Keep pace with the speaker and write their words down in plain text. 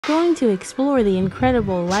Going to explore the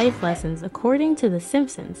incredible life lessons according to The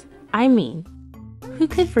Simpsons. Who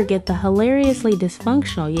could forget the hilariously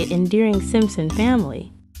dysfunctional yet endearing Simpson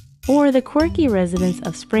family? Or the quirky residents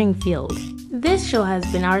of Springfield? This show has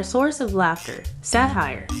been our source of laughter,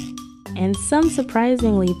 satire, and some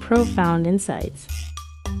surprisingly profound insights.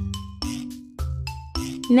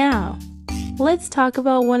 Now, let's talk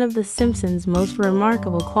about one of The Simpsons' most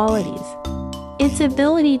remarkable qualities: its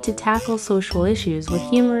ability to tackle social issues with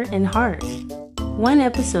humor and heart. One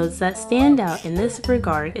episode that stands out in this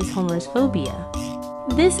regard is Homer's phobia.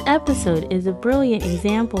 This episode is a brilliant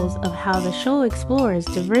example of how the show explores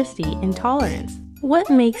diversity and tolerance. What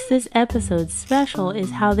makes this episode special is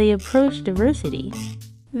how they approach diversity.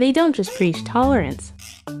 They don't just preach tolerance.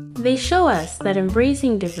 They show us that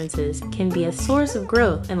embracing differences can be a source of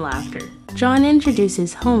growth and laughter. John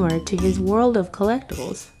introduces Homer to his world of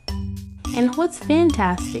collectibles. And what's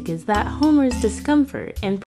fantastic is that Homer's discomfort and